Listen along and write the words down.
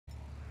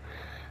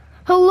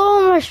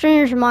Hello, my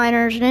strangers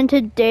miners, and in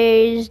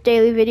today's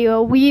daily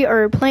video, we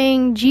are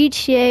playing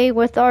GTA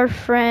with our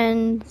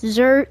friend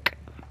Zerk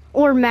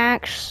or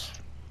Max.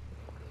 Whatever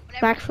you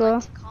like Maxwell.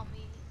 to call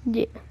me.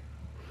 Yeah.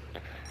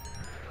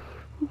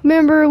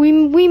 Remember,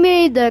 we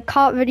made the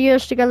cop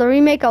videos together. We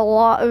make a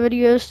lot of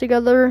videos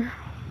together.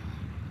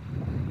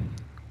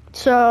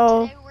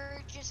 So Today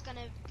we're just gonna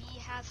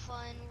have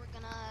fun. We're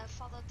gonna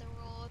follow the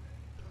rules,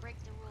 break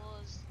the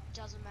rules.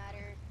 Doesn't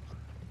matter.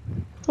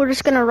 we're just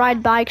So gonna yeah,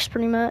 ride bikes,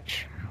 pretty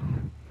much.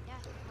 yeah,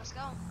 let's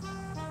go.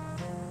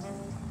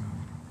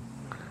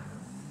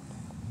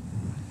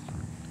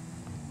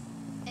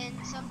 And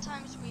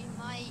sometimes we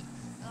might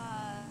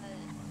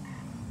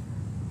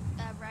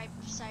ride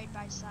side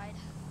by side.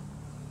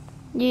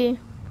 Yeah. Do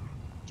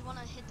you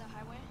wanna hit the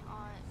highway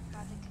on by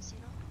the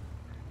casino?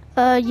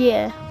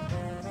 Yeah.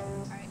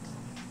 All right,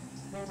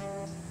 come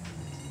on.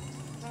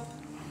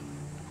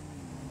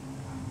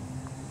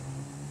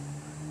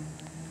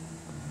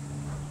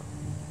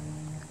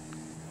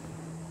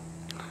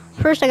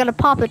 First, I gotta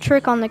pop a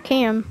trick on the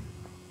cam.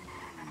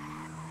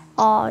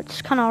 Oh,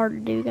 it's kind of hard to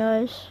do,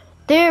 guys.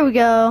 There we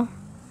go.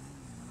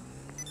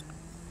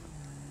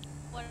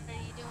 What are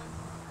you doing?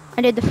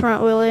 I did the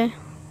front wheelie.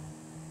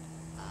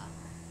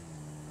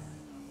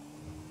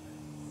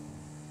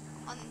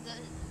 On the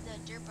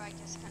dirt bike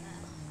is kind of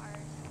hard.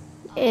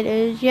 It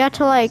is. You have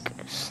to like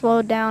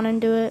slow down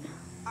and do it.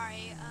 All right.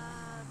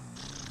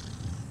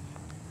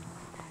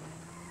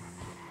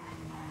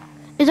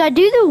 As I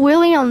do the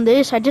wheelie on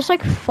this, I just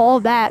like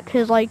fall back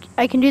because like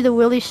I can do the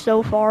wheelie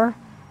so far.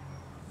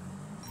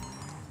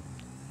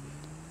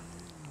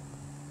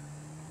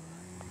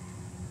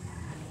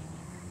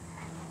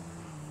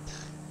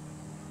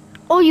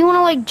 Oh, you want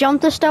to like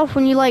jump the stuff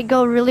when you like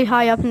go really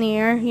high up in the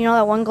air? You know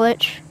that one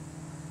glitch?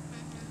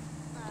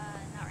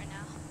 Not right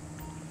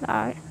now.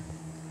 Alright.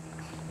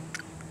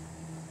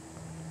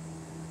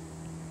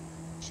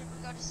 Should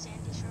we go to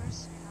Sandy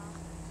Shores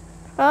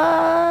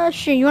or no?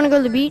 Sure. You want to go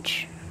to the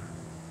beach?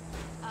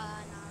 Nah.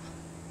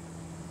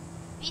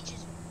 Beach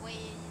is way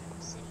in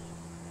the city.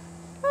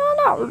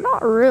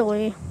 Not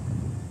really.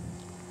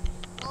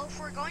 Well, if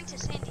we're going to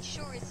Sandy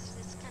Shores,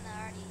 it's kind of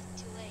already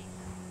too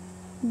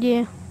late.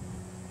 Yeah.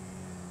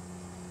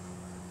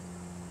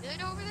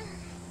 Good over there?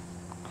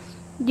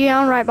 Yeah,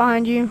 I'm right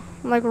behind you.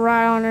 I'm like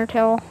right on your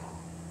tail.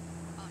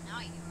 Oh, now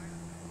you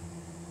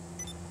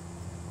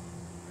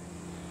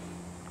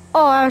are.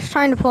 Oh, I was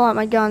trying to pull out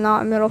my gun,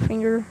 not a middle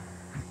finger.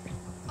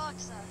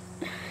 Alexa.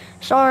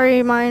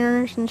 Sorry,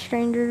 miners and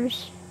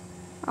strangers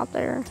out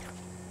there.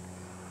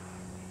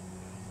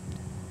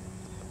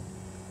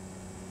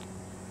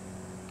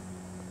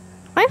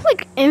 I have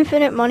like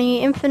infinite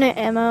money, infinite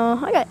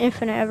ammo. I got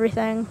infinite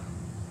everything.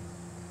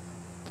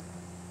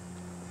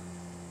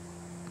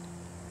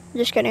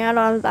 Just kidding, I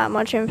don't have that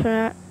much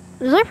infinite.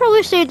 'Cause I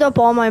probably saved up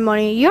all my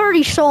money. You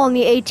already saw in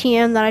the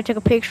ATM that I took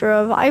a picture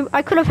of.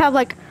 I could have had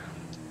like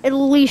at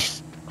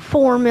least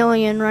 4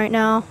 million right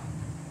now.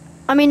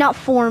 I mean, not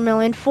 4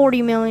 million,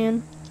 40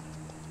 million.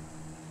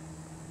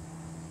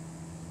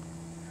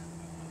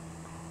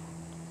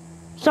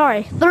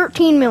 Sorry,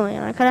 13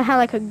 million. I could have had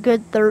like a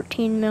good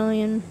 13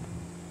 million.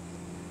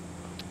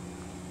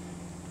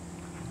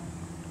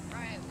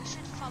 Alright, we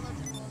should follow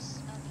the rules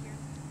up here.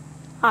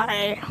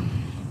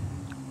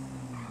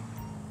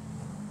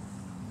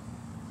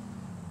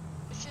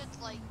 We should,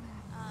 like,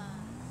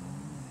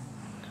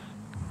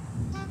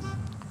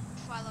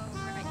 follow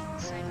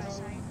right side by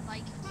side,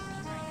 like, be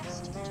right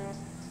next to each other.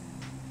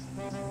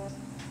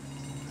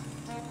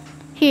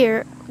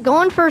 Here,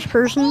 go in first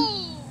person. Ooh!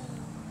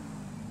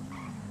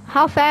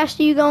 How fast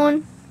are you going?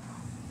 You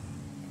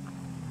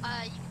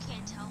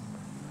can't tell.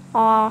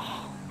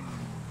 Aw.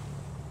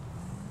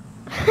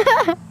 I'm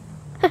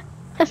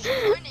just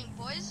pointing,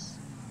 boys.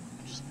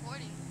 I'm just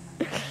pointing.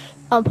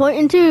 I'm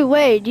pointing too.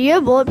 Wait, do you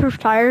have bulletproof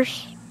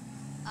tires?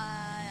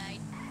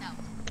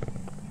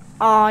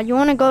 No. You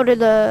want to go to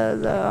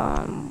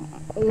the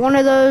one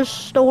of those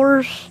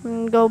stores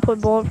and go put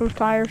bulletproof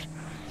tires?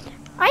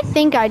 I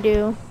think I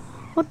do.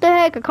 What the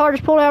heck? A car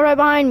just pulled out right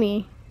behind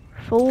me.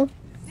 Fool.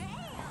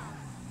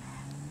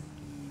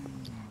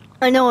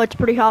 I know it's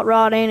pretty hot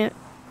rod, ain't it?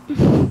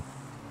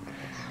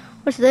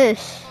 What's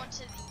this?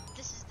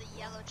 This is the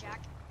Yellow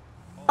Jack.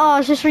 Oh,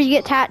 is this where you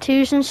get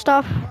tattoos and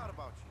stuff?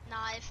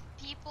 Nah, if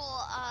people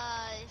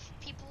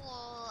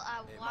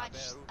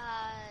watch,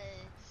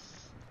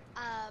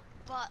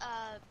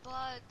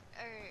 bug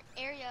or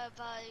area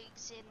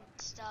bugs and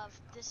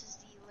stuff, this is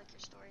the liquor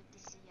store.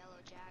 This is the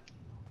Yellow Jack.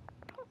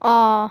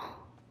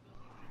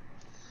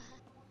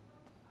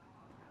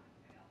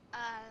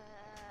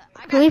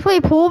 Can we play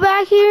pool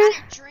back here?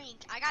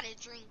 I got a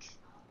drink.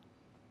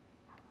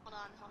 Hold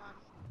on.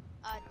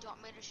 Do you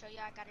want me to show you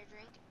I got a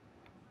drink?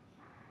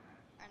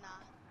 Or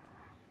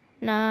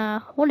nah? Nah,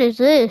 what is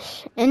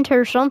this?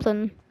 Enter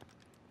something.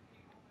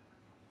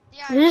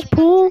 Yeah, Is this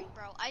pool? Drink,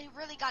 bro. I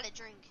really got a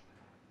drink.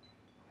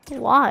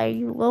 Why?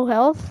 You low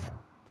health?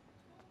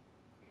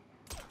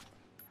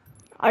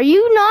 Are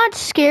you not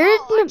scared,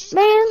 man?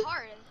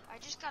 I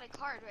just got a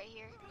card right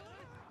here.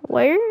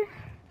 Where?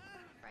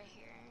 Right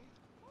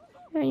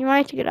Yeah, you might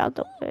have to get out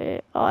the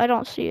way. Oh, I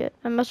don't see it.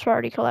 I must have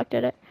already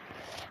collected it.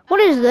 What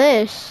is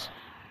this?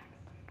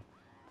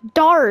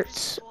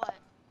 Darts. What?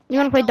 You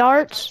want to play Don't play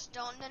darts?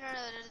 Don't. No, no, no, no,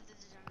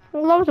 I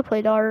would love to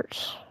play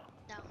darts.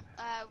 no.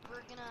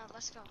 We're gonna.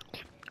 Let's go.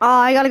 Oh,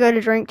 I gotta go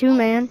to drink too,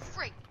 man.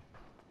 Freak.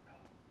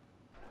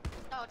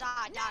 Oh,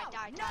 die,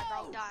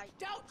 bro, die.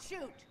 Don't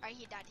shoot. Alright,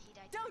 he died.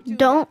 Don't do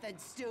Don't. nothing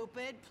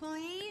stupid,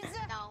 please.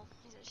 No.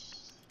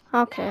 He's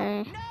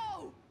Okay.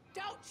 No,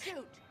 don't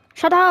shoot.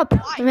 Shut up.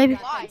 Why? Maybe.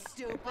 Why?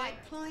 Stupid,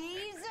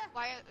 please.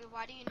 Why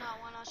do you not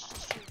want us to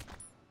shoot?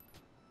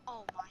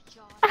 Oh my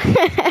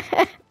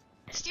god.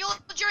 Steal a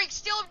drink,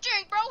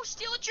 bro.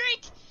 Steal a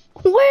drink.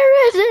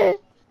 Where is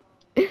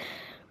it?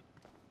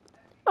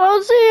 I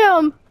don't see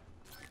him.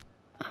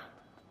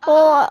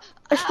 Oh,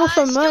 I stole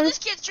some Steal money. this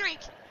kid's drink.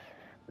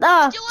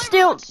 Ah, Steal steal.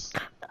 everyone's.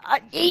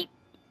 Yeet,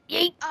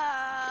 yeet.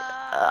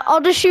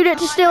 I'll just shoot it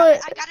to steal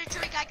it. I got a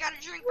drink,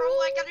 bro.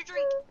 I got a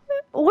drink.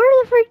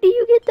 Where the frick do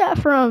you get that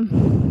from?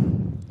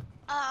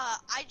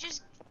 I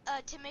just,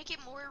 to make it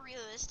more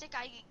realistic,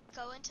 I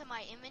go into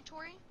my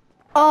inventory.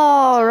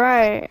 Oh,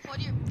 right.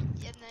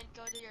 And then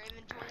go to your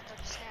inventory, go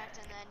to snacks,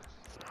 and then,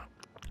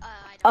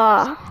 I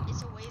don't know,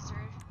 it's a Wazer.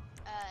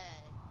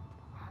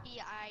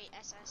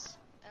 E-I-S-S,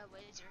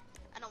 Wazer.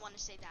 I don't want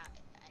to say that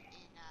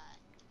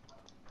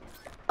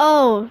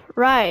Oh,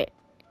 right.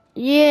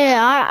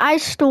 Yeah, I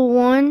stole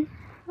one.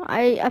 Oh,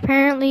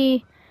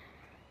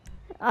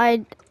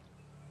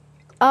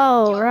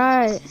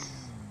 right.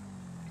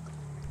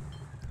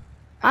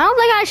 I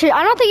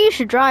don't think you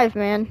should drive,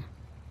 man.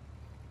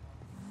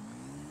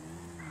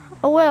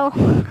 Oh well.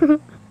 I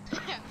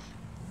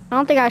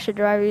don't think I should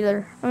drive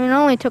either. I mean,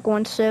 I only took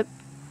one sip.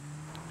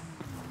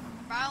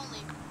 I only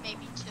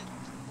maybe took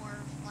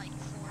like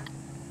 4.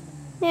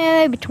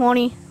 Yeah, maybe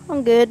 20.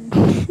 I'm good.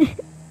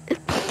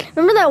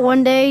 Remember that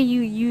one day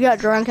you got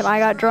drunk and I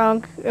got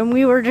drunk and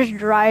we were just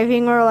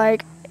driving. We're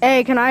like,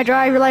 hey, can I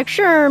drive? You're like,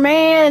 sure,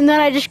 man. And then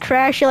I just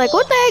crashed. You're like,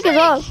 what the heck is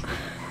up?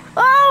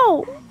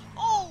 Oh!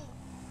 Oh!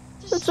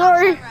 I'm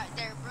sorry. Right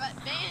there,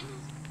 man.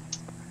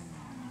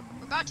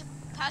 We're about to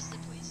pass the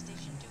police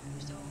station too,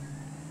 so.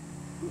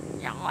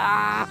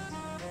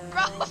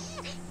 Bro!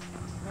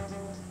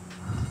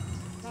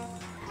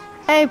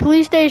 Hey,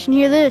 police station,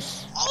 hear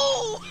this.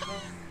 Oh!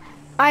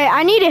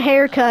 I need a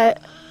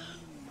haircut.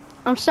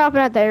 I'm stopping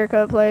at the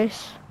haircut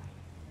place.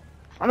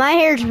 My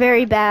hair's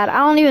very bad. I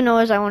don't even know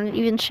if I want to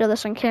even show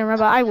this on camera,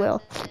 but I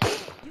will.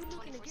 You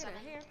looking to get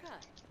a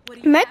haircut?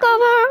 What do you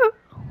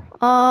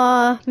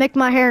Makeover! Make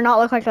my hair not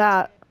look like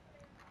that.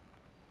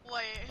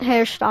 What?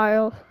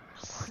 Hairstyle.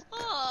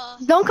 Oh.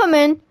 Don't come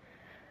in.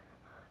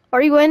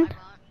 Are you in?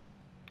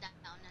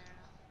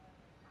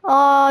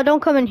 No.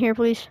 Don't come in here,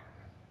 please.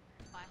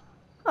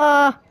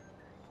 Why?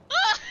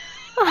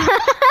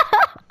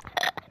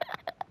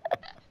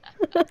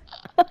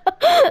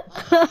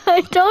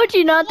 I told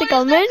you not to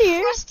come in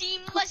here. Crusty,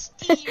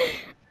 musty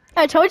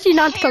I told you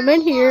not to come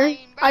in here. hairline,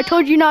 I bro.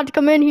 told you not to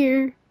come in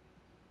here.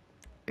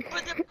 Or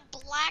the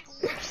black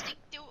lipstick,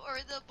 or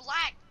the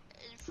black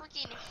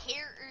freaking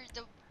hair, or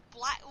the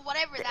black,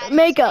 whatever that is.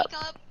 Makeup.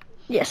 Makeup.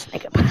 Yes,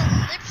 makeup. With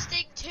the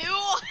lipstick too.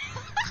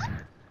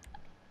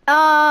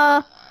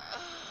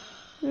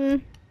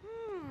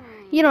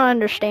 You don't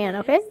understand,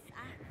 okay?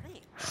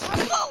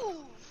 Move.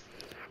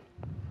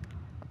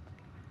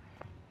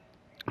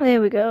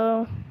 There we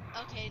go.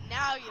 Okay,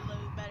 now you look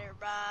better,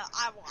 bruh.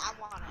 I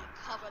want to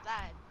cover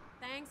that.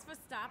 Thanks for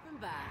stopping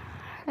by.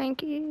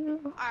 Thank you.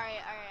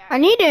 Alright. I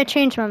need to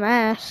change my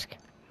mask.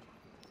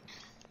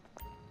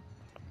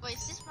 Wait,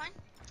 is this mine?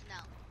 No.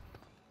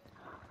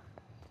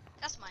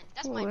 That's mine.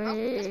 That's mine, bro. That's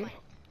Wait. mine.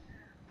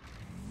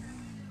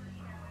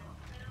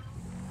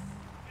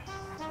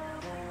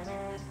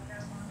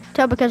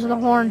 Tell because of the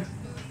horn.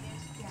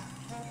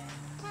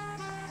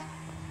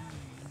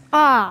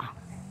 Ah.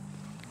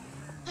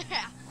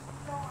 Yeah.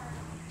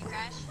 You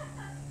crash.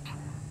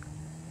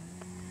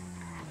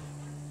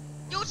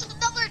 Yo, it's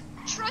another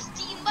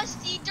trusty,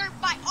 musty dirt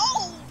bike.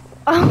 Oh!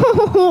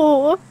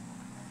 Oh.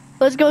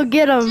 Let's go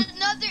get him.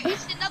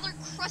 It's another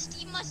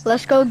crusty, musty.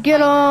 Let's go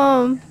get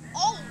him.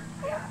 Oh!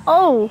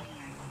 Oh.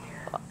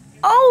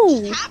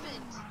 Oh. What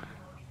happened?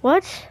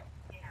 What?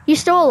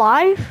 He's still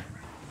alive?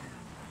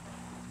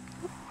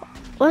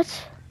 What?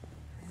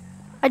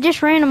 I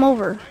just ran him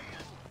over.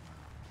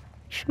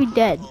 He should be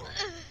dead.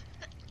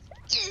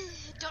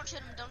 Don't shoot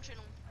him, don't shoot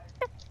him.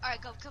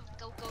 Alright, go.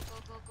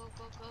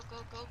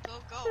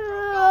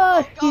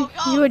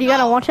 You got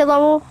a wanted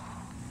level?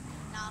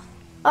 Nah.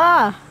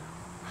 Ah.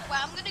 Well,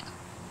 I'm gonna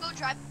go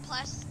drive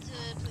past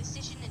the police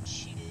station and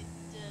shoot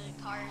the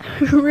car.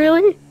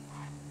 Really?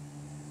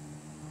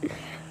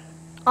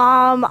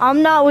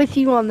 I'm not with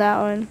you on that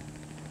one.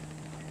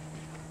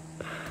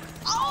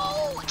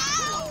 Oh,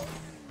 ow!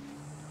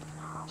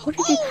 What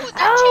did you?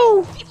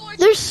 Oh, Ow! people are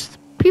There's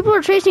people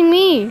are chasing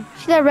me.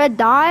 See that red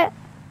dot?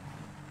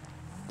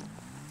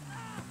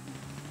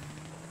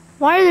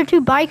 Why are there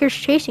 2 bikers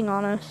chasing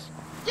on us?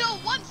 No,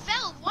 one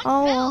fell. One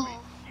Oh. fell.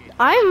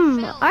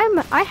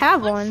 I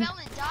have One one. fell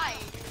and died.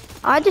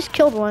 I just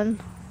killed one.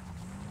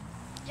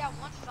 Yeah,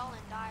 one fell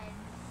and died.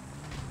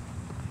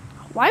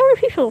 Why were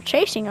people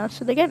chasing us?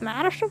 Did they get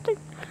mad or something?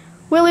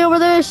 Wheelie over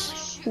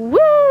this. Woo!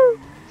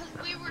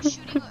 Because we were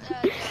shooting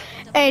the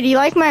Hey, do you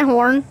like my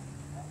horn?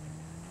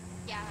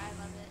 Yeah, I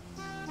love it.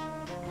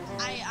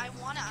 I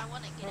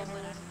wanna get it, but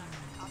I'm not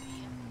gonna copy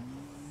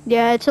it.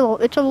 Yeah, it's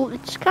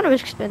kind of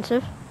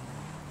expensive.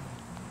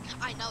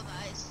 I know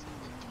that. It's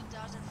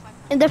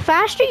 2,500. And the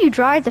faster you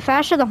drive, the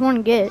faster the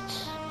horn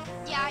gets.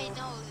 Yeah, I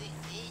know.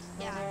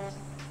 Yeah.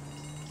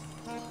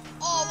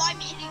 Oh, I'm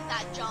hitting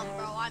that jump,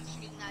 bro. I'm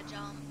hitting that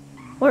jump.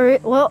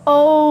 Well,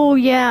 oh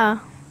yeah.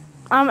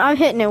 I'm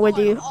hitting it with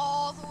Going you.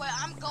 all the way.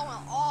 I'm going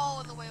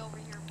all the way over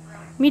here, bro.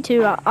 Me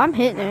too. I'm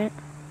hitting it.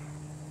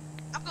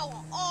 I'm going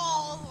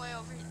all the way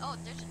over here. Oh,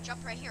 there's a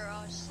jump right here.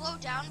 Slow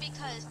down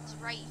because it's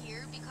right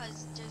here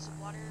because there's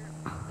water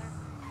over there.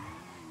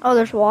 Oh,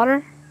 there's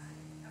water.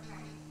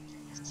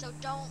 So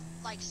don't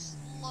like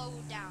slow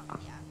down.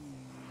 Yeah.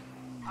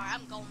 Alright,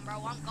 I'm going,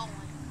 bro. I'm going,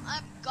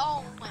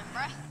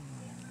 bro.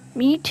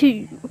 Me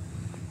too.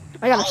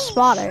 I gotta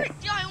spot it. Frick,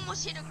 yeah, I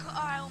almost hit a car.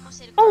 I almost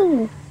hit a car.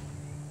 Oh.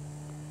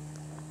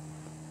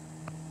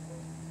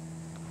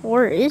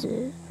 Where is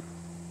it?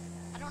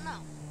 I don't know.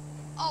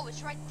 Oh,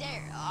 it's right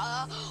there.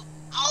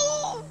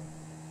 Oh.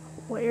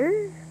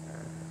 Where?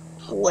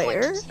 Oh, I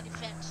Where? just hit a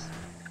fence.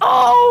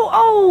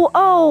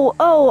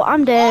 Oh,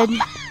 I'm dead. You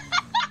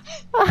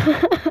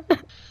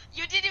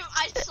didn't.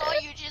 I saw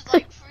you just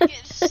like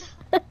freaking.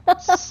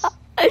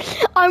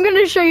 I'm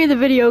gonna show you the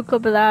video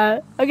clip of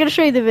that. I'm gonna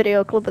show you the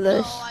video clip of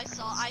this. Oh, I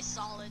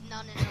saw it. No.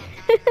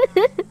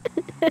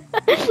 I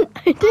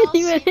didn't I'll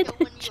even see hit it the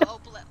when you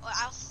jump. upload.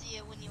 I'll see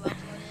it when you upload it.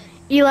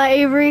 Eli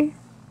Avery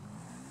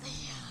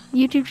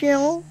YouTube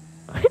channel.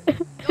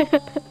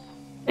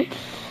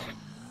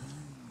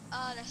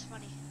 That's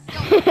funny. Yo,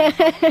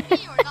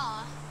 me or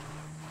not?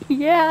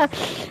 Yeah,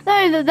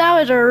 that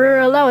was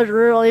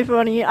really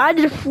funny. I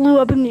just flew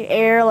up in the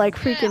air like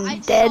freaking I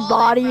dead saw it,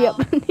 body bro.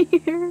 up in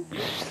the air.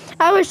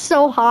 I was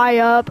so high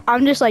up.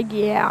 I'm just like,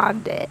 yeah, I'm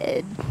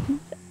dead.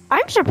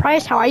 I'm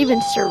surprised how I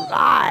even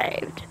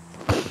survived.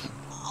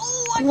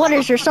 Oh, I What fell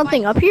is there off my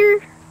something bike. up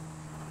here?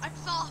 I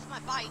fell off my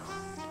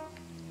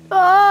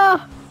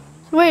bike.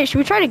 Wait, should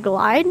we try to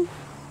glide?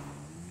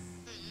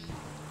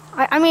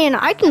 I mean,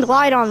 I can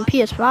glide on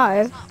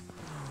PS5. It's not-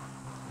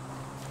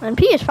 On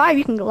PS5,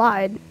 you can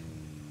glide.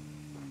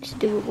 It's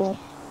doable.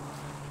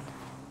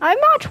 I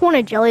watched one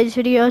of Jelly's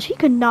videos. He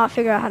could not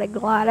figure out how to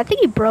glide. I think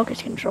he broke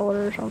his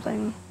controller or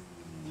something.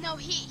 No,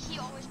 he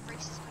always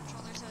breaks his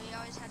controller, so he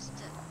always has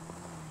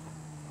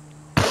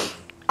to.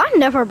 I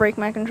never break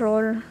my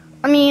controller.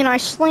 I mean, I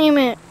slam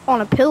it on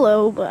a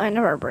pillow, but I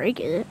never break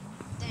it.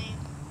 Dang.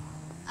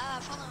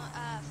 Follow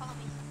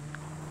me.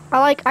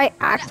 I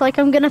act like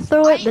I'm gonna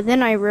throw it, but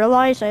then I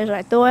realize as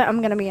I throw it,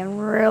 I'm gonna be in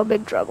real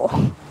big trouble.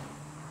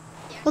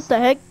 Yes. What the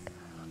heck?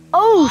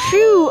 Oh,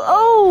 shoot!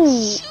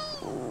 Oh!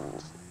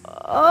 Shoot.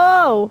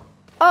 Oh!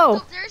 Oh!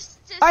 So there's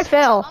this I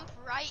fell. Jump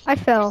right, I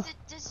fell.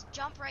 There's this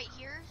jump right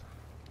here.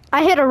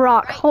 I hit a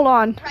rock. Right- Hold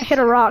on. I right hit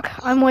a here. rock.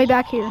 I'm way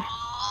back here.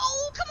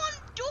 Oh, come on,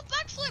 do a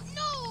backflip.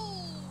 No,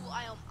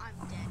 I'm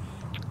dead.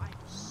 I'm so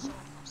close.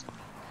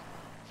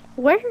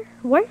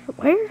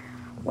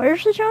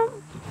 Where's the jump?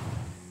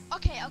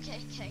 Okay.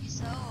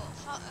 So,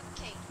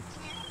 okay,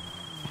 come here.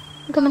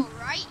 I'm coming. Go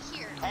right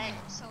here. Okay,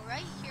 so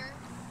right here,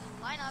 you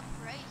line up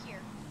right here,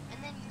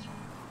 and then you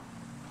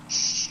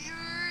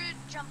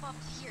jump up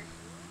here.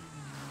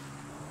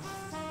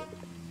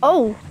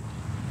 Oh.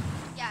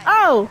 Yeah.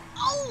 Oh.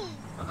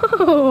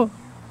 Oh.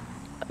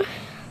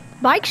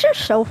 Bikes are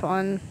so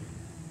fun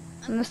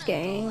in this I'm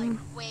gonna game. Go, like,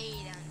 way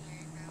down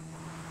here,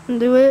 bro.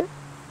 Do it.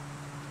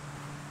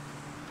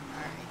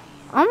 Alright.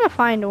 I'm gonna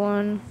find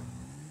one.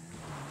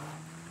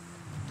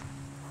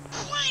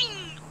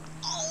 Boing!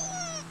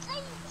 Oh, bro,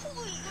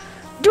 holy.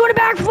 Doing a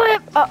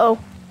backflip. Uh oh.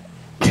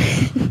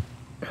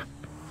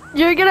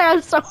 You're gonna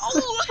have so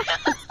Oh.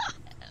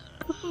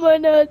 my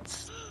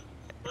nuts.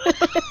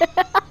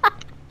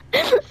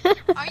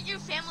 Aren't you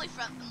family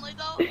friendly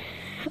though?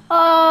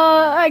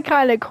 I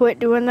kind of quit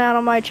doing that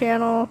on my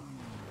channel.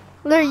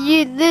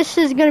 This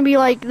is gonna be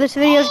like, this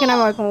video is gonna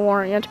have like a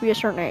warrant. You have to be a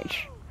certain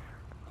age.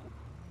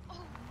 Oh,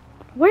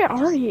 Where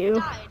are you?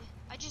 died.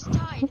 I just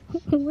died.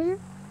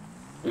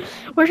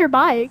 Where's your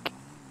bike?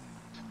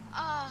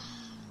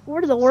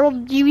 Where in the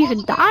world do you all even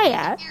the way die over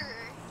at? Here.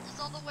 It's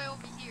all the way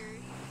over here.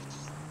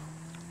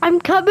 I'm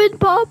coming,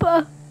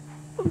 Papa.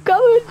 I'm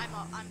coming.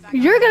 I'm back.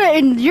 You're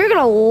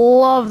gonna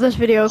love this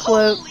video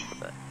clip. Holy.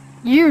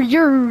 You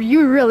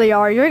really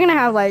are. You're gonna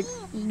have like,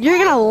 you're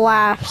gonna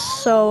laugh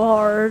so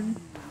hard.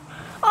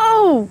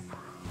 Oh,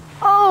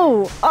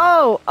 oh.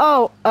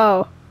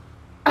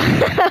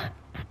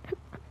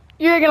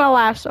 You're gonna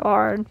laugh so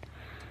hard.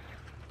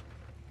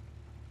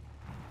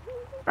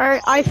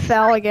 Alright, I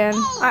fell again.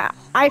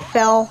 I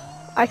fell.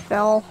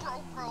 Bro,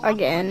 I'm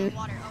Again. in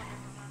water. Oh,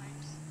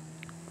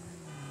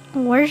 never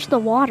mind. Where's the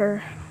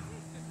water?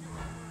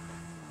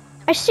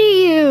 I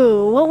see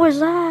you. What was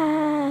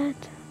that?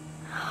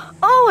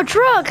 Oh, a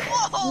truck.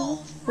 Whoa,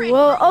 frick.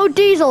 Whoa. Oh,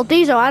 Diesel,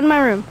 out of my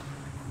room.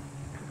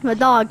 The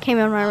dog came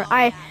in my room.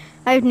 I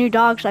have new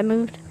dogs. I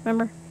moved.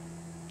 Remember?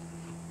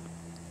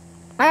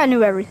 I got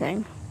new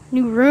everything.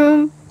 New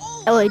room,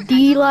 Oh, LED frick, I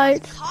thought it was a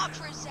lights. cop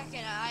for a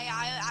second.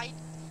 I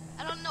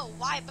don't know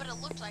why, but it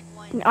looked like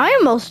one. I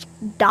almost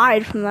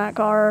died from that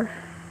car.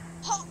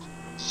 Oh,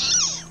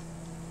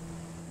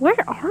 Where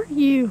are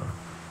you?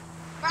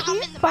 bro,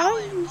 I'm in the Fine.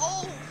 mountain.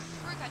 Oh,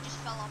 frick, I just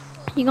fell off.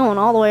 You going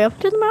all the way up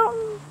to the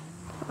mountain?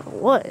 Or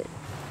what?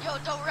 Yo,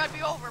 don't run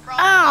me over, bro.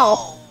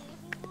 Ow.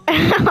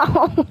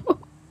 Ow!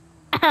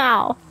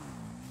 Ow!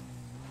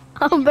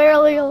 I'm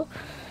barely.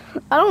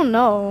 I don't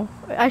know.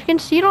 I can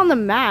see it on the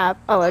map.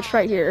 Oh, it's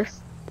right here.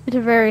 It's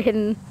very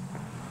hidden.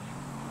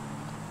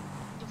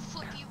 Yo,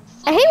 flip you,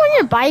 flip I hate you when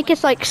your up. bike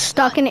is like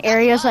stuck in That's a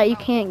areas gun, that you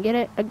bro. can't get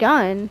it. A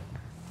gun.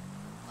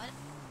 What?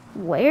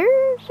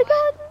 Where's the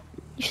gun?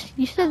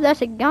 You said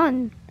that's a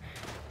gun.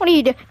 What do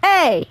you do?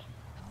 Hey!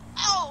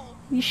 Oh!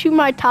 You shoot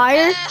my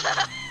tire?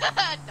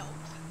 No.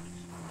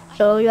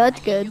 Oh,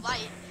 that's I hate good. your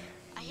light.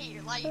 I hate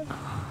your light.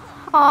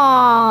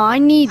 Aw, I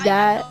need I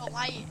that. have no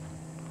light.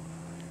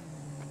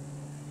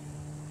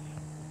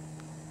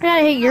 I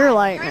gotta hit your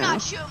light You're now.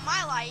 not shooting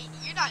my light.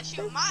 You're not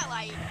shooting my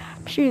light.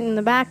 I'm shooting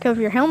the back of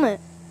your helmet.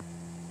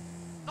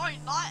 No,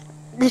 you're not.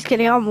 Just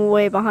kidding, I'm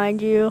way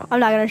behind you. I'm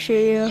not gonna shoot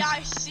you. Yeah,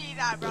 I see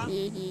that, bro.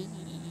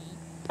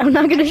 I'm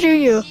not gonna shoot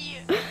you. See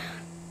you.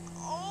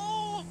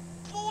 Oh,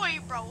 boy,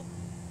 bro.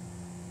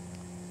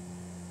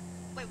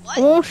 Wait, what?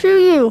 I won't shoot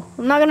you.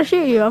 I'm not gonna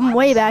shoot you. I'm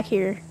way back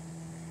here.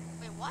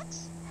 Wait, what?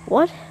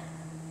 What?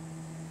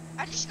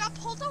 I just got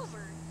pulled over.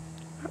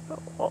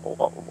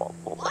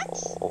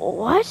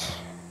 What?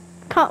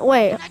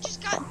 Wait. And I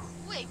just got...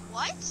 Wait,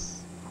 what?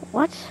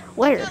 What? I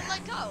Where? got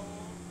let go.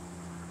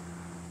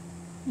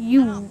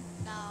 You? No.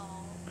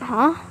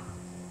 Huh?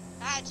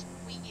 That's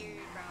weird,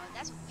 bro.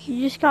 That's weird.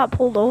 You just got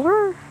pulled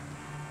over?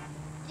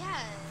 Yeah.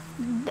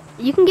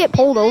 You can get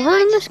pulled And then over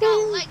I in this just got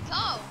game? let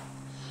go.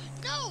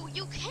 No,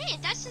 you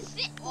can't. That's the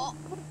thing. Oh,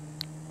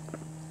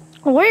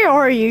 Where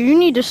are you? You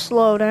need to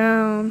slow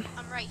down.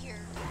 I'm right here.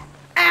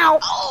 Ow!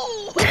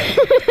 Oh!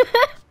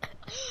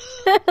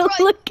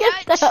 Look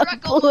at that that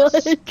truck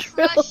almost blood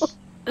trail.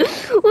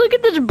 Look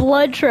at this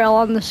blood trail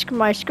on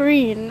my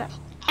screen. Ow!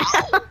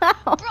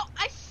 Ow. Bro,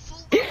 I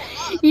flew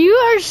up. You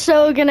are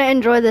so gonna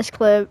enjoy this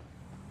clip.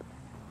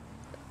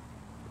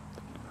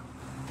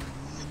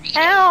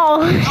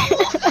 Ow!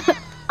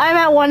 I'm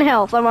at 1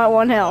 health. I'm at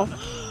 1 health.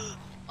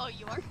 Oh,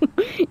 you are?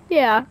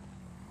 Yeah.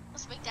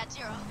 Let's make that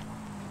 0.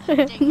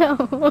 No.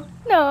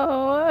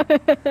 No. I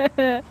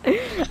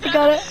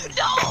got it.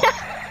 No!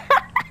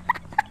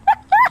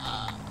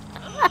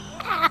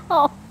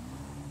 Ow.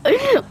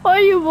 Why are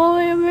you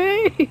bullying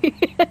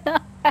me?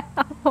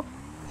 Ow.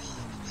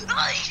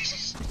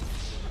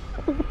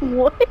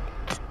 What?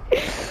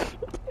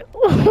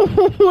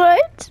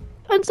 What?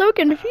 I'm so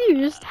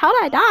confused. How'd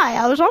I die?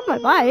 I was on my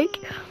bike.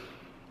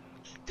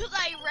 Because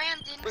I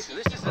rammed into Listen,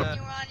 you this is, when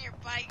you were on your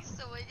bike,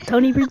 so it...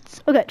 Tony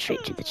Birds. Oh, got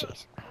straight to the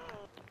chase.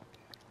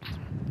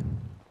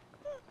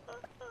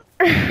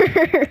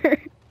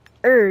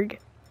 Erg.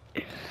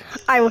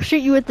 I will shoot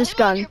you with this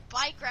I'm on gun. your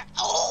bike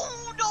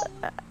oh,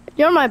 no!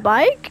 You're on my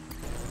bike?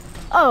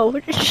 Oh,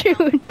 shoot.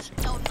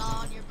 No, not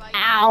on your bike.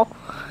 Ow.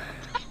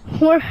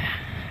 Where?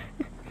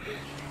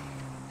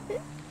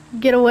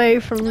 Get away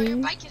from No, your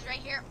me. bike is right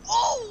here.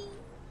 Oh!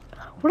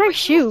 Where'd I You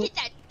shoot? hit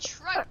that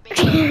truck,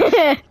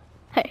 baby.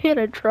 I hit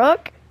a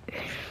truck?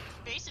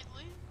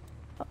 Basically.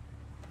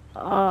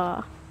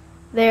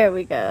 There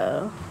we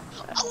go.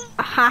 Oh,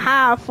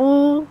 Haha,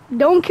 fool.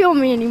 Don't kill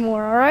me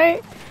anymore,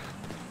 alright?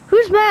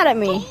 Who's mad at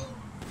me?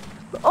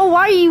 Oh,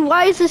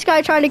 why is this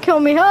guy trying to kill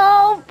me?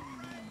 Help!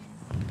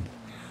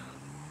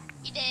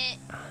 he did.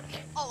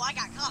 Oh, I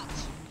got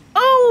cops.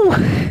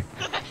 Oh!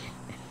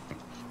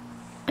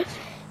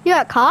 You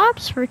got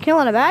cops for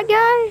killing a bad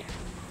guy?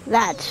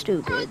 That's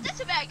Bro, stupid. that's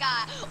a bad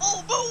guy.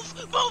 Oh,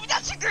 move,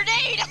 that's a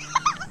grenade.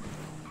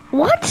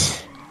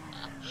 What?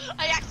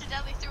 I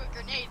accidentally threw a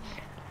grenade.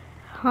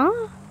 Huh?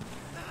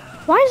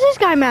 Why is this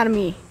guy mad at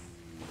me?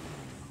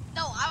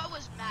 No, I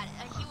was mad.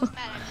 He was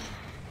mad at me.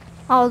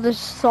 I'll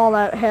just saw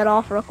that head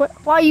off real quick.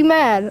 Why are you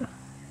mad?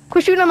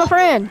 Quit shooting at my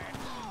friend.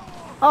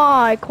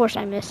 Oh, of course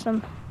I missed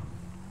him.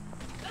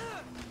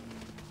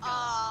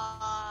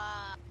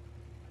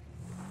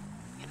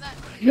 Hear that?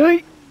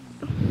 Yay!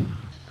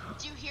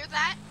 Do you hear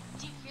that?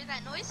 Do you hear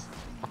that noise?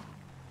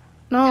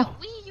 No. That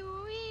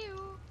wee-oo,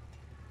 wee-oo.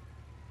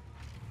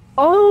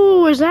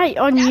 Oh, is that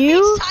on That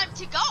you? means time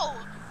to go.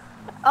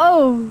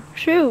 Oh,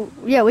 shoot.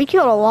 Yeah, we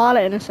killed a lot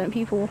of innocent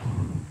people.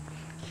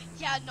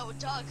 Yeah, no,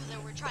 duh, because they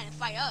were trying to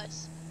fight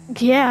us.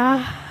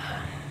 Yeah.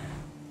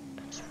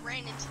 Just ran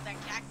into that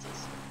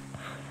cactus.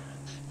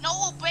 No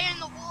obeying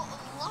the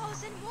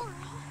laws anymore.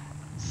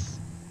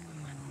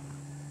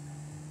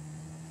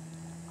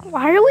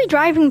 Why are we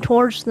driving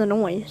towards the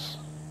noise?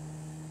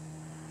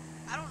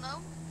 I don't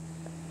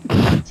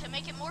know. To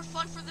make it more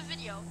fun for the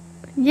video.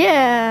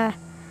 Yeah.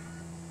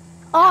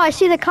 Oh, I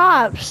see the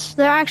cops.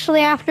 They're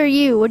actually after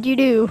you. What'd you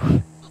do?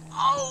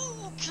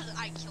 Oh, 'cause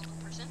I killed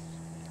a person.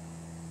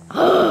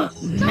 Oh,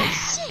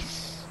 that's sick.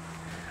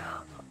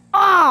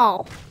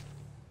 Oh!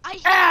 I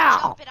hit Ow.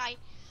 a jump and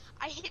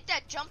I hit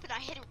that jump and I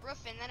hit a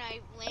roof and then I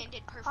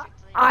landed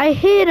perfectly. I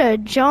hit a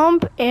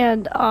jump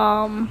and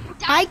I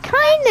That's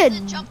kind the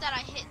of jump that I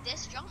hit.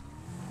 This jump.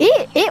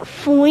 it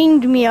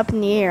flinged me up in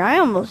the air. I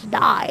almost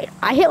died.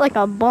 I hit like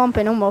a bump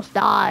and almost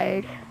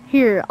died.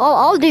 Here,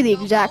 I'll do the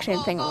exact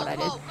same thing of what I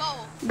did.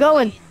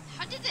 Going. Wait,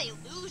 how did they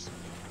lose me?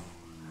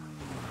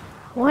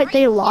 What?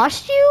 They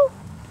lost you?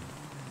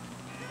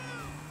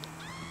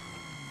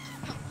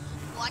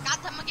 Well, I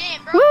got them again,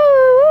 bro.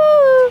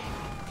 Woo!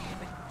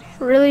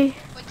 Really?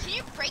 Wait, can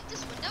you break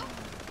this window?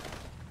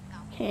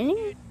 Can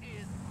you?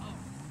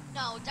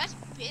 No, that's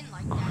been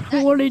like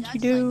that. What did you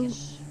That's do? like a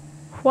sh-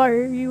 Why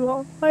are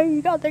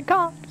you got the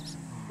cops?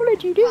 What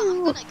did you Bro,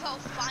 I'm do? gonna go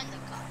find the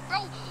cop. Bro,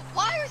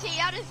 why are they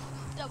out of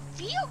the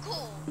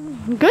vehicle?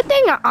 Good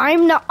thing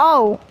I'm not.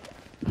 Oh.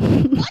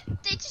 What?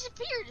 They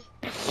disappeared.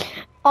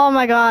 Oh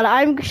my god,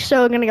 I'm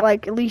so gonna get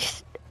like at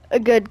least a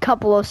good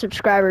couple of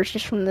subscribers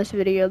just from this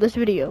video. This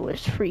video was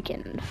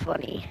freaking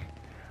funny.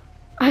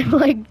 I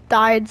like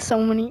died so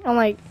many.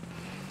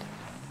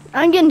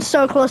 I'm getting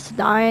so close to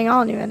dying. I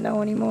don't even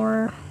know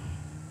anymore.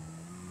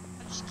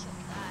 I just killed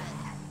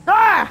that.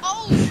 Ah!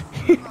 Oh,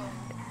 bro.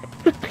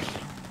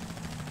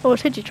 Oh,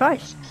 it's hit you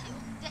twice.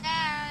 Killed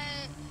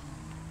that.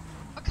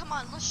 Oh, come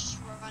on, let's just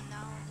run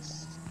now.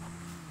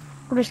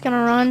 We're just gonna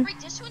Can you run. break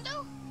this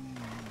window?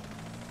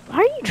 Why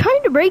are you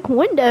trying to break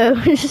windows?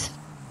 Because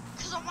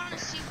I want to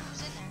see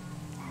who's in there.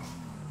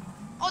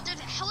 Oh, there's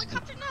a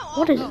helicopter now? Oh,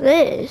 What is no.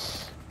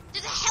 this?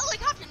 There's a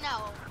helicopter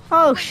now.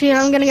 Oh Wait, shit, you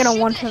I'm gonna should get a shoot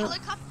one the to.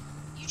 helicop-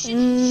 You should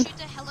Mm. shoot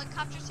the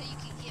helicopter so you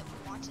can get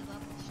onto them.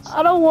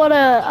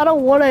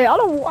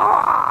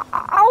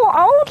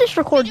 I'll just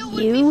record Video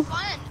would you. be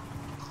fun.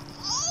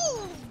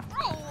 Oh,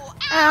 bro.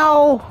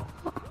 Ow.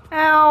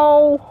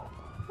 Ow.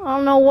 I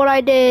don't know what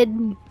I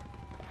did.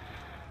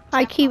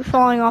 I keep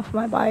falling off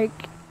my bike.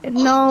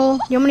 No,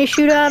 you want me to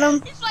shoot at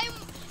him? If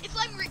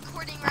I'm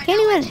recording right can't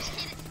now, even-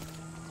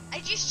 I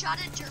just shot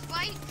a dirt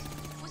bike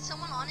with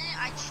someone on it.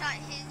 I shot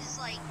his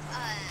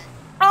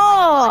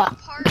Oh! body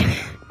part.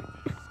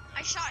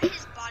 I shot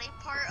his body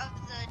part of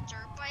the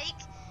dirt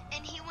bike,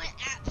 and he went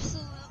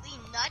absolutely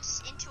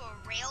nuts into a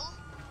rail.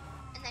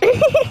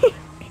 And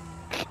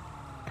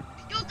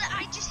then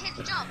I just hit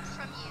a jump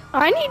from you.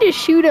 I need to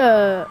shoot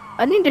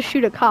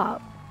a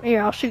cop.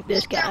 Here, I'll shoot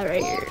this guy They're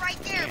right all here. right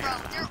there, bro.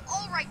 They're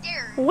all right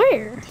there.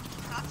 Where?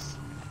 Cops.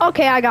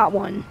 Okay, I got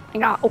one. I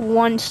got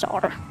 1 star.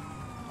 I got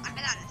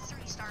a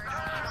 3-star. If you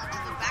get onto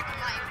the back of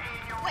my.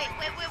 Wait.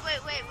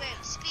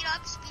 Speed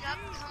up. Come.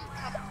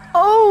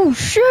 Oh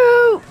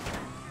shoot!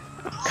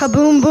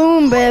 Kaboom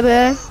boom,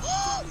 baby.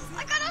 Oh,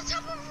 I got on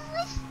top of a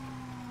roof.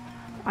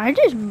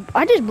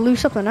 I just blew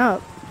something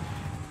up.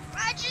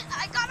 I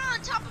got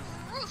on top of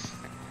a roof.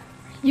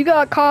 You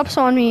got cops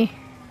on me.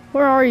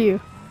 Where are you?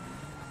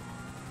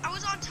 I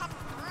was on top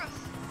of a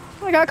roof.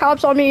 I got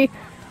cops on me.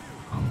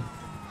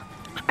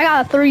 I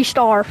got a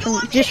 3-star Yo,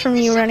 I'm just from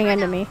hitting you this running right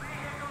into now. me. A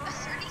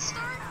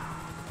 30-star?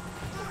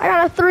 I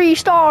got a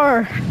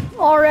 3-star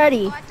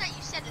already. Oh, I thought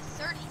you said a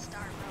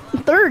 30-star,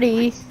 bro.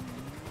 30?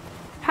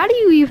 How do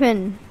you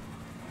even?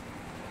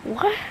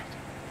 What?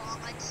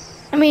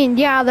 Mods. I mean,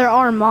 yeah, there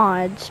are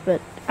mods,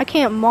 but I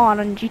can't mod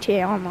on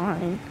GTA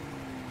Online.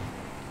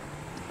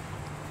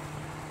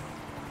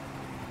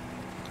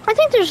 I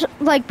think there's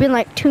like been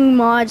like 2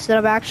 mods that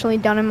I've actually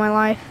done in my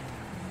life.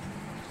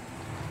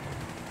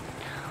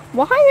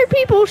 Why are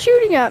people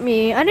shooting at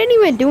me? I didn't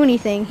even do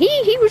anything.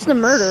 He was the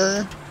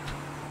murderer.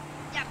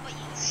 Yeah, but you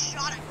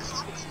shot a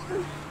cop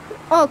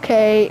car.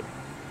 Okay.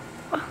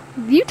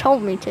 You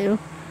told me to. No,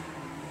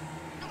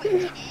 I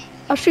didn't.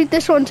 I'll shoot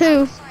this one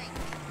too. It's like,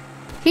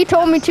 He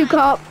told me to,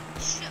 cop.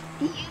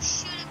 you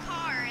shoot a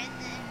car, and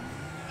then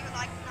you're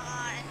like,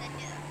 nah, and then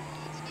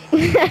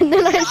you And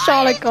then I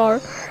shot a car.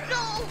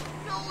 No,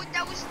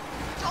 that was.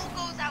 Don't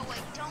go that way.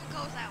 Don't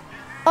go that way.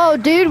 Oh,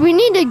 dude, we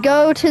need to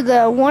go to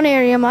the one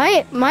area.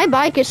 My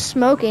bike is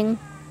smoking.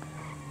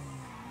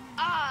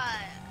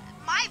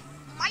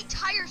 My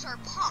tires are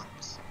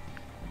popped.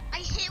 I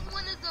hit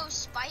one of those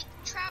spike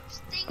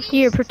traps thingies.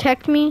 Here,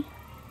 protect me.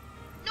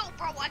 No,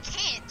 bro, I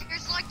can't.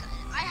 There's like,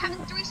 I have a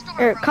 3-star.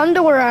 Or bro. come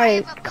to where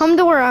have a- come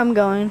to where I'm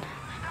going. No,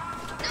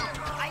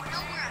 I know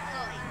where I'm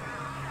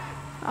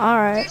going. All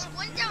right. There's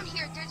one down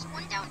here. Over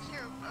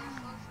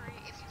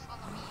if you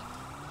follow me.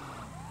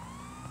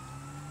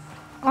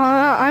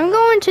 I'm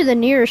going to the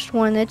nearest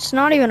one. It's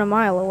not even a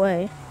mile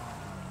away.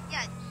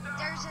 Yeah,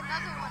 there's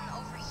another one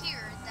over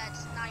here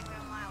that's not even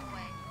a mile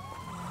away.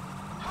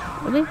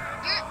 Really?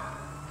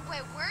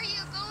 Wait, where are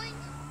you going?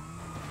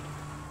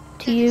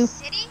 To you. The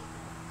city?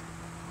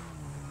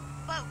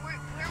 But where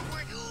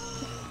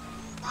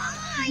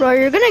Why? Bro,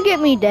 you're gonna get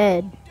me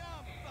dead.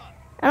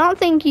 I don't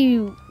think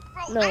you.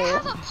 Bro, No. I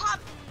have a pop.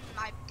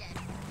 I'm dead.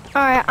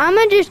 All right, I'm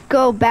gonna just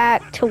go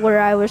back to where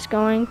I was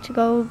going to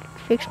go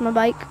fix my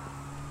bike.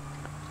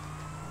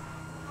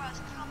 Bro,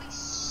 it's probably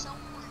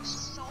somewhere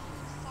so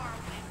far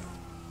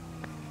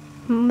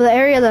away. The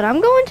area that I'm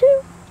going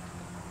to?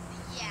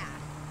 Yeah.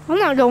 I'm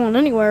not going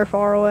anywhere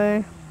far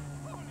away.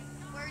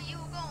 Where are you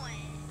going?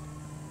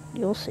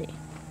 You'll see.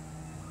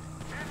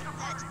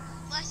 That's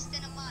less than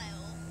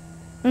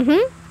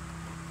Mm-hmm.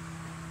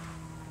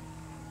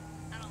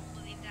 I don't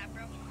believe that,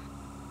 bro.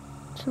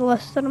 It's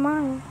less than a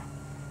mile.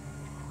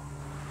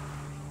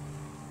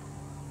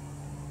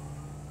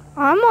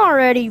 I'm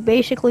already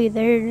basically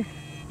there.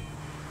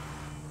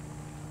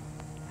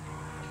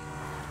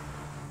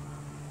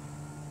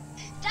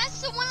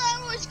 That's the one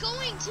I was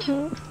going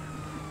to.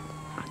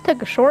 I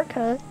took a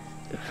shortcut.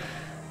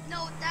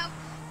 No, that,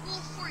 well,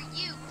 for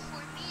you.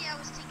 For me, I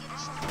was taking a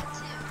shortcut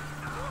too.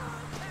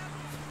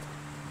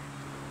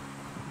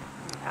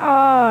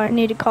 Oh, I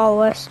need to call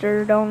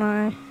Lester, don't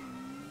I?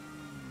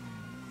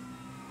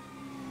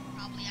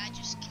 Probably I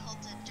just killed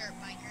a dirt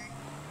biker.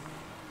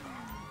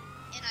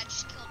 And I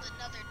just killed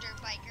another dirt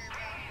biker, bro.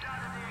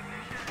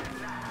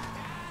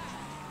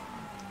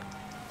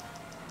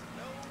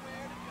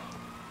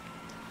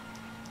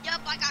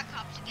 Yup, I got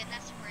cops again.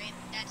 That's great.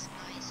 That's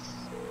nice.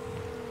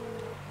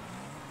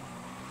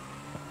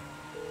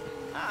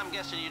 I'm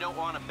guessing you don't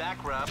want a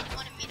back rub. You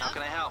wanna meet How up?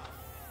 can I help?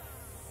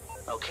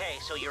 Okay,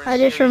 so you're in I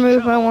just serious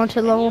removed my trouble, wanted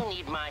and level. You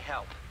need my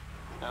help.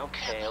 Yeah, Okay,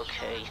 but you don't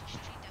okay. have to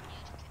treat them. You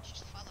can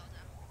just follow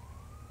them.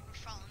 Or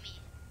follow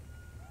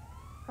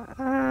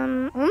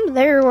me. I'm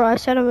there where I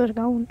said I was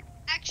going.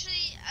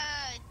 Actually,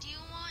 do you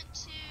want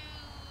to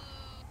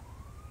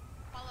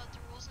follow the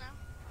rules now?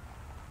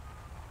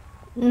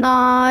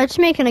 Nah, it's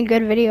making a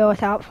good video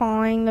without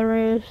following the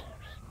rules.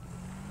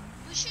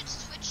 We should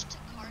switch to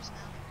cars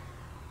now.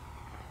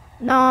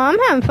 No, I'm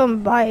having fun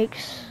with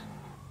bikes.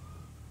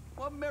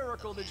 What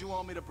miracle did you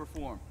want me to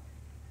perform?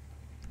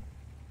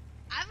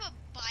 I have a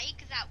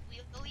bike that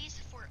wheelies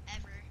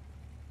forever.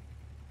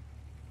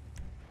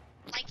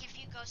 Like if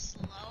you go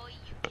slow,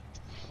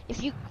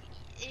 if you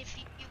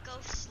go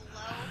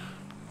slow,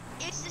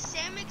 it's the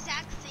same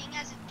exact thing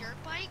as a dirt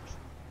bike.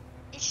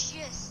 It's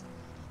just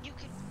you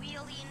could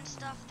wheelie and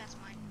stuff. That's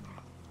mine.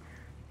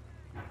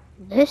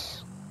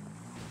 This?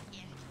 Yeah.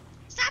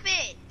 Stop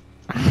it!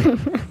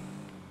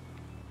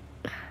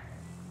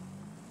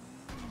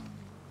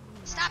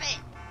 Stop it!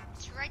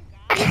 It's right.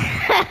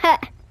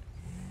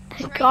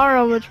 It's right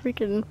Carl here was now.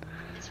 freaking.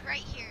 It's right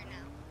here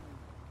now.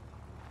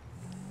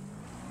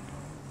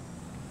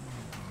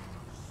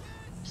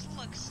 Just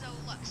look. So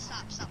look.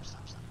 Stop. Stop.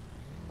 Stop. Stop.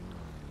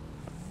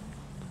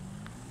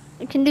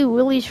 You can do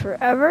wheelies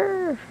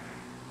forever.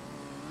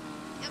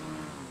 Yep.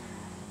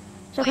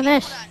 So Wait, can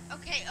this. hold on.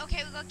 Okay.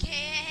 Okay. We go.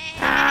 Okay.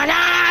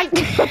 Ah,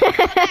 Come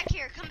back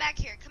here. Come back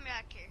here. Come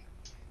back here.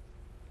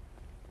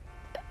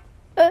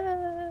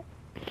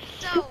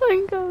 So,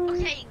 I'm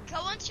going. okay, go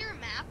onto your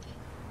map.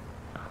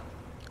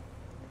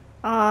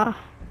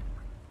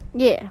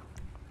 Yeah.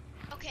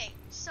 Okay,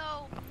 so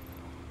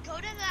go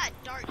to that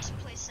darts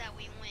place that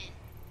we went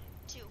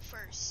to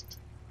first.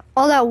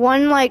 Oh, that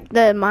one, like,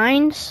 the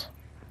mines?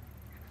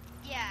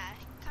 Yeah,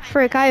 kinda.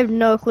 Frick, I have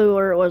no clue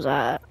where it was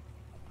at.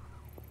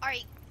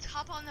 Alright,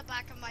 hop on the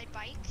back of my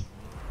bike.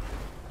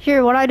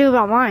 Here, what do I do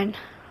about mine?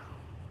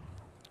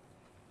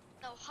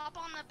 No, hop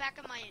on the back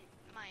of mine.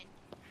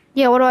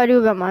 Yeah, what do I do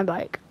about my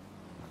bike?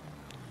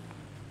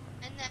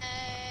 And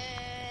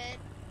then,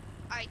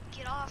 alright,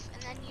 get off,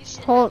 and then you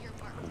should Hold- have your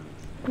mark.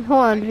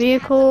 Hold on,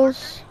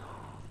 vehicles.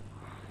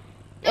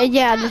 No,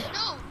 Yeah, no, just-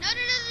 no.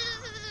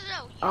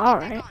 You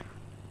Alright. get back on.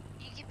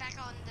 You get back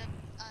on the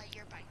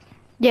your bike.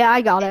 Yeah,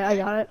 I got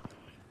it.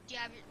 Do you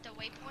have the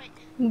waypoint?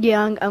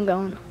 Yeah, I'm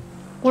going.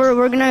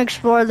 We're gonna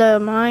explore the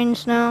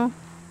mines now.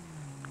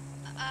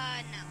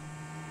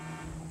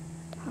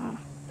 No.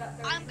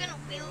 I'm gonna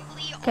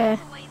wheelie Okay. all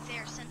the way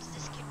there since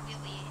this can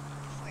wheelie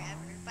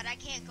forever. But I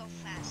can't go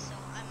fast, so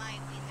I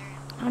might be there.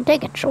 I'm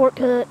taking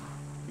shortcut.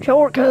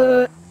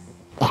 Shortcut.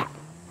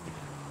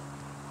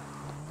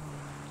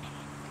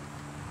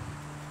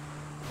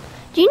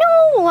 Do you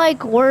know,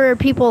 like, where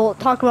people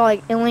talk about,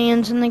 like,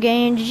 aliens in the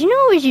game? Did you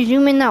know as you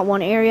zoom in that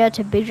one area, it's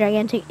a big,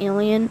 gigantic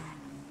alien?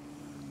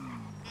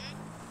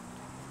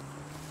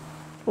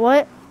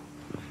 What?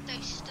 They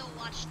still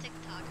watch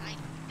TikTok. I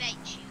bet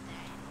you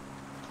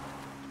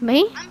that.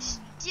 Me? I'm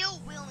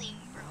still willing,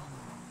 bro.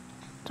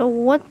 So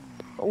what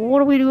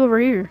do we do over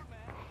here?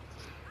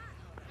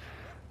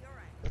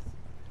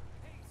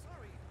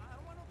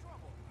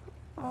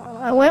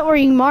 I went where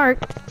you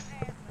marked.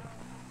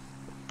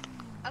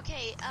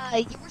 Okay,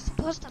 you were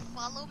supposed to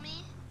follow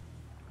me.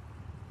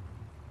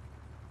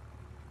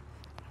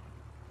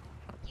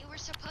 You were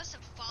supposed to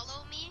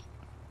follow me,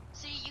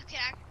 so you could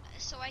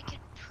so I could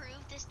prove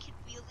this could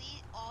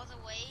wheelie all the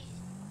way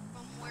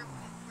from where we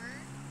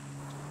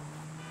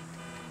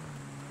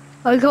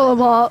were. I call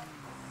him up.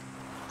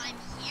 I'm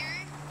here.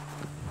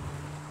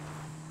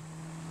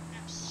 And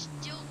I'm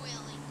still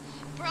wheeling.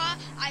 Bruh,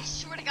 I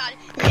swear to God.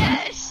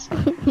 Yes!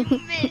 You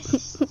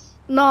missed.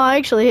 No, I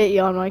actually hit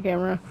you on my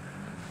camera.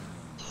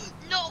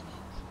 No!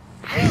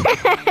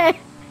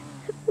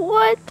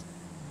 What?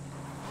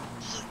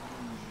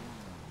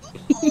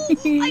 Oh,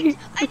 I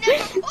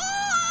never.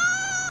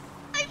 Oh!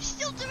 I'm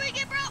still doing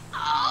it, bro.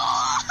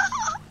 Oh!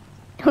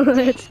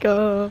 Let's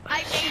go. I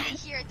made it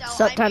here, though.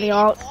 Sup, I Tiny made it.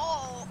 Hawk?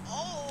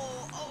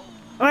 Oh.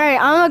 Alright,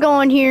 I'm gonna go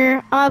in here.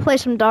 I'm gonna play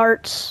some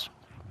darts.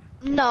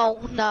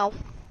 No.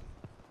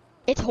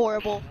 It's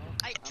horrible.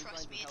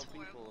 Trust me,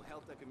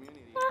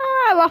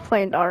 I love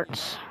playing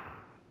darts.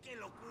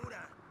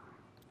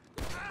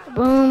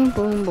 Boom,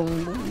 boom,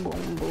 boom, boom,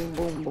 boom, boom,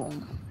 boom,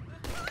 boom.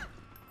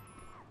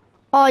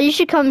 Oh, you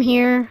should come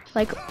here,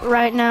 like,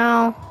 right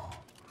now.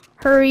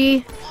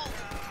 Hurry. Oh,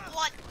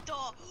 what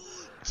the?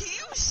 Do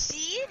you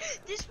see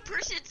this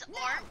person's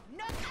arm?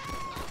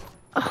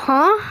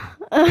 Huh?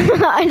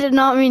 I did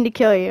not mean to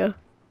kill you.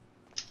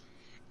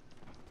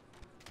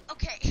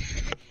 Okay.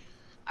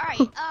 Alright,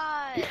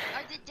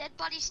 are the dead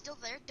bodies still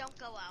there? Don't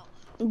go out.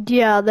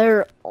 Yeah,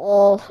 they're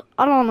all...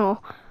 I don't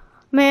know.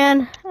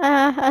 Man,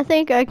 I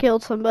think I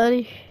killed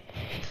somebody.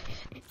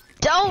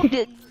 Don't!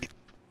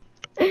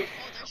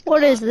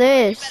 What is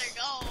this?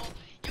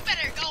 You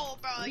better go,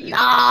 bro.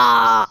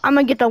 Nah, I'm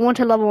gonna get the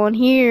wanted level in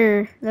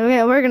here.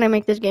 We're gonna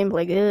make this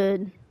gameplay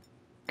good.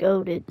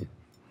 Goated.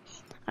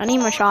 I need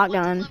my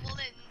shotgun.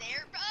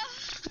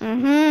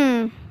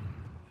 Mm-hmm.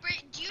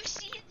 Do you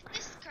see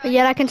this? But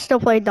yet I can still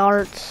play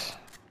darts.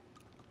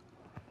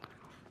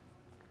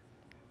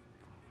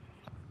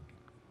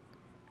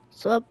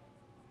 What's up?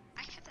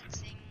 I have that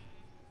thing.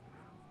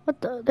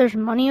 What the? There's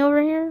money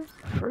over here?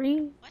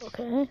 Free? What?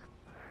 Okay.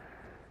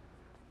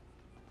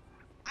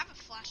 I have a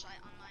flashlight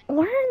on mine.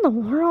 Where in the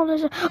world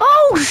is it?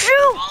 Oh, shoot!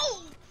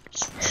 Oh!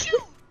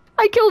 Shoot!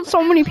 I killed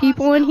so many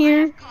people in I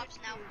here. have cops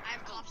now. I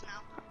have cops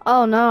now.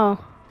 Oh, no.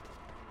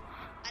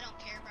 I don't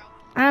care, bro.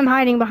 I'm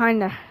hiding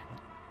behind the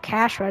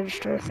cash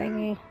register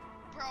thingy.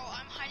 Bro,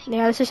 I'm hiding.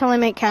 Yeah, this is how they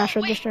make cash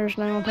registers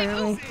now, Wait,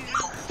 apparently.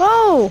 move.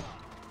 Oh!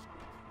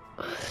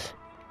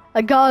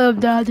 I got him,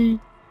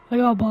 Daddy. I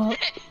got Bob.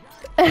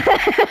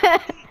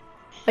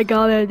 I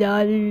got him,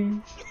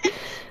 Daddy.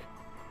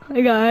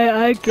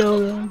 I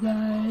killed him,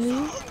 Daddy.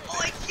 Oh,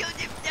 I killed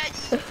him,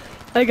 Daddy.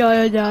 I got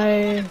him,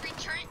 Daddy.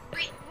 Return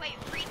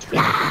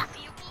your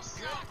vehicle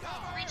so.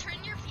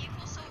 Return your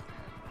vehicle so.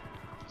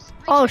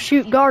 Oh,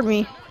 shoot, guard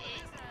me.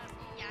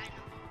 Yeah, I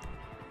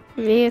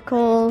know.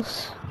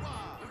 Vehicles.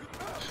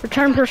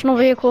 Return personal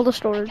vehicle to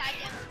storage.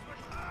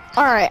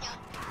 Alright.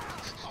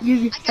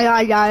 I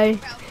got a guy.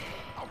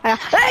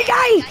 Hey,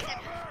 guy!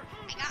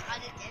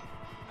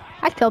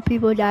 I kill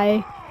people,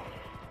 guy.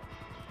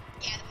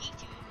 Yeah, me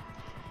too.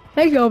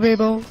 I kill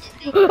people.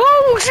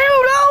 Oh, shoot!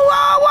 Oh,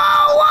 whoa,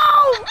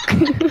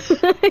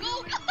 whoa,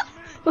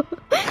 whoa!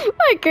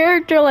 My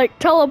character, like,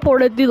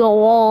 teleported through the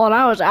wall, and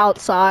I was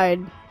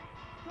outside.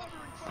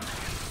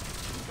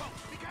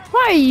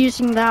 Why are you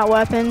using that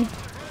weapon?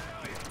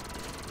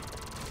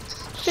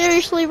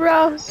 Seriously,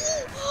 bro?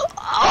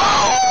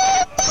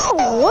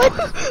 Oh, what?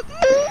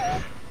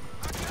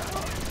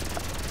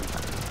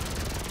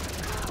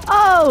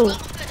 Oh! I'm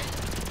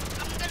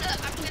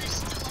gonna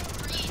steal a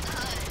free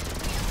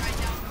beer right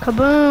now.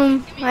 Kaboom!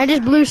 I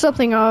just blew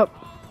something up.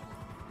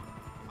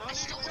 I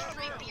stole a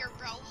free beer,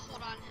 bro.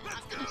 Hold on.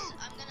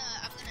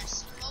 I'm gonna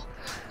smoke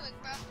real quick,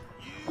 bro.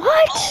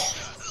 What?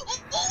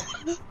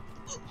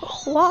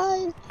 Oh.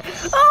 Why?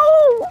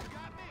 Oh!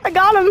 I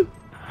got him!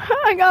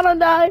 I gotta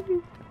die.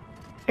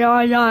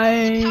 I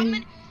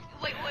die.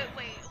 Wait.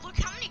 Look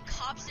how many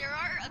cops there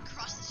are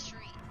across the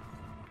street.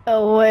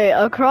 Oh, wait,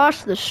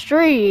 across the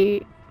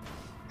street?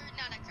 Or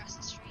not across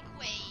the street.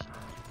 Wait.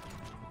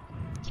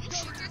 Can you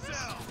shoot through this?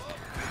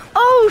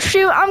 Oh,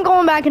 shoot, I'm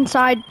going back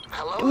inside.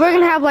 We're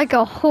gonna have like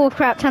a whole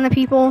crap ton of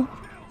people.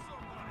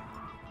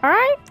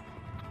 Alright?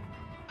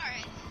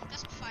 Alright,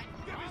 that's fine.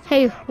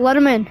 Hey, let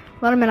him in.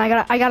 Let him in. I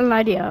got an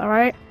idea,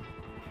 alright?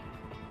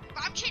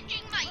 I'm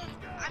changing my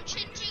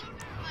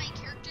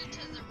character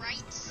to the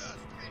right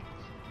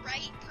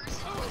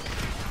person.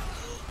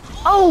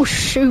 Oh,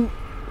 shoot.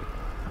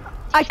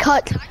 I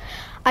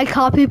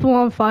caught people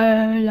on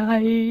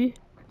fire.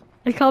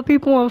 I caught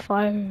people on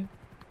fire.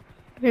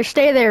 Here,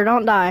 stay there.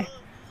 Don't die.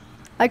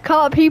 I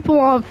caught people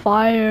on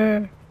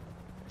fire.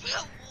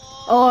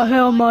 Oh,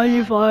 hell,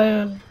 mighty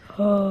fire.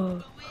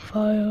 Oh,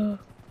 fire.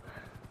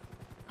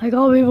 I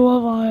got people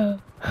on fire.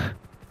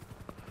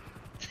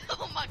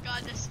 Oh my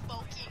god, they're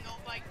smoking. Oh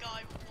my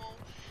god, whoa.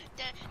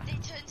 They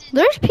turned into...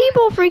 There's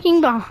people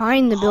freaking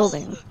behind the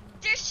building.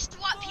 There's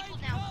SWAT people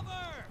now.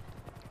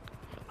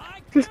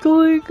 Just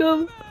going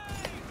up.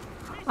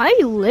 I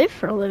live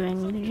for a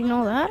living. Did you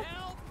know that?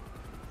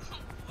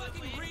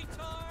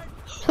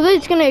 So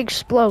it's gonna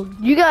explode.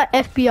 You got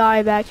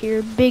FBI back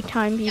here, big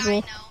time Yeah,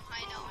 people.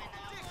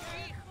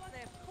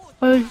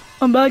 I know.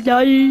 I'm back,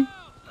 Daddy.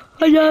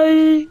 Hi,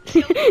 Daddy.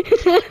 Kill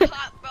a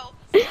cop, bro.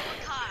 Kill a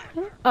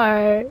cop.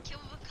 Alright. Kill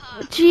a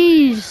cop.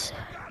 Jeez.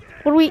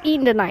 What are we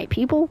eating tonight,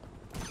 people?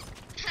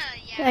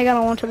 Yeah. I got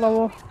a wanted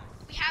level.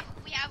 We have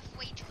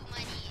way too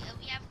many.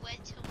 We have way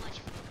too much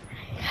food.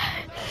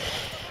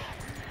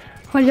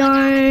 Hi,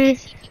 Daddy.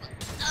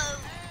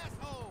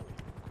 Oh.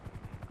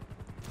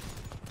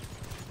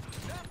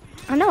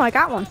 I know, I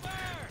got one.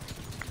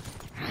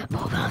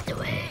 Move out the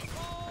way.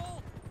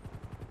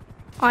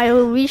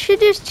 We should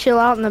just chill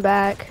out in the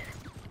back.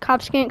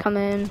 Cops can't come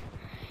in.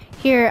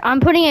 Here,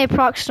 I'm putting a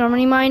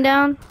proximity mine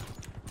down.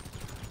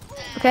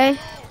 Okay?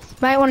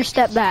 Might want to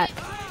step back.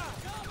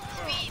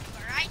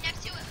 Right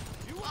next to it.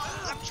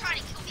 Oh, I'm trying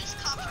to kill these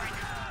cops right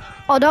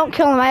now. Oh, don't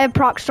kill him. I have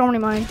proximity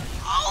mine.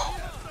 Oh!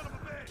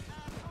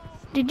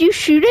 Did you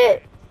shoot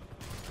it?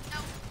 No.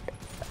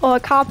 Oh, a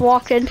cop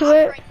walked into Cop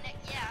it? right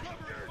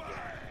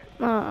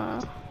Uh,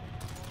 ne- yeah.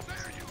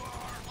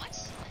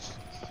 What?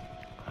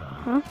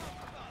 huh?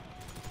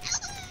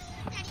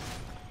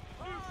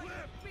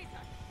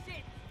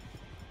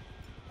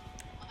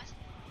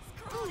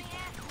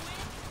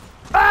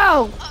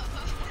 Oh!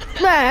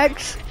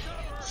 Max!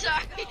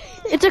 Sorry.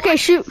 It's okay,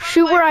 shoot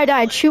where I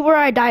died. Shoot where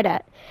I died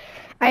at.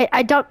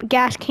 I dumped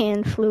gas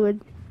can fluid.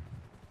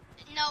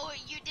 No,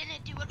 you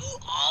didn't do it.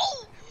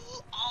 Oh!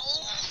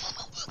 Oh!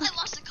 I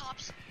lost the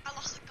cops. I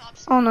lost the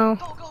cops. Oh no.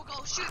 Go, go,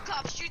 go. Shoot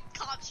cops. Shoot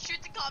cops.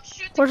 Shoot the cops.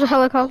 Shoot the Where's the cops.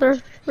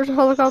 helicopter? Where's the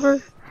helicopter? I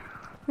got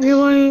You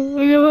won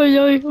this one.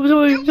 No,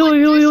 I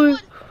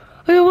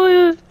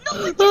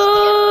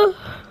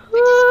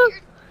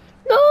disappeared.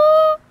 No!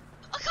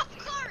 A cop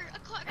car. A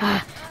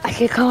car. I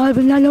can't call it,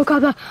 but not no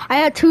cop.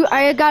 I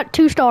got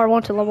 2-star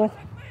wanted level.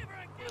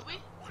 Really?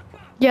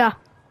 Yeah.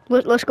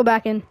 Let's go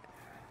back in.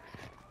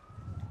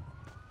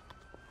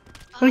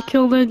 I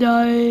killed a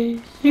guy.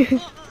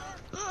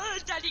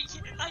 Daddy,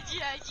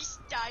 I just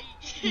died.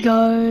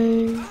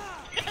 Guy.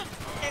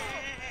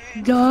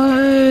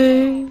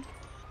 Guy.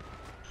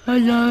 I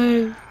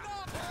died.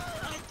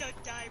 I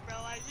don't die, bro.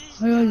 I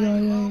just I got died.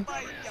 died. Oh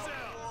my god.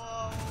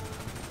 Whoa.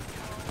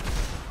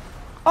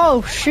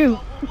 Oh shoot.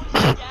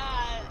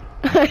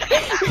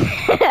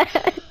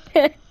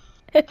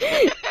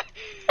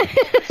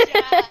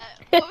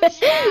 What was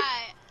that?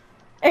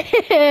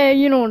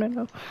 You don't wanna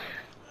know.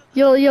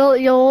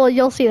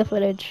 You'll see the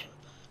footage.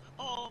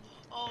 Oh.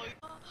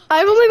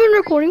 I've only been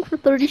recording for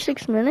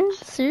 36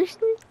 minutes.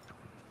 Seriously?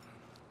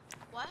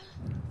 What?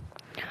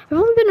 I've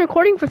only been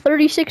recording for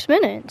 36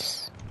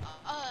 minutes.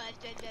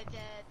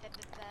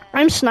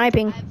 I'm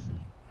sniping.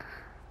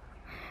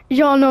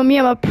 Y'all know me,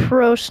 I'm a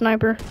pro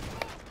sniper.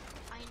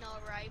 I know,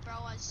 right, bro?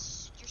 You're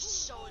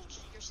such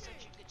a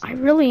good I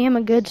really am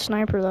a good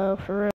sniper though, for real.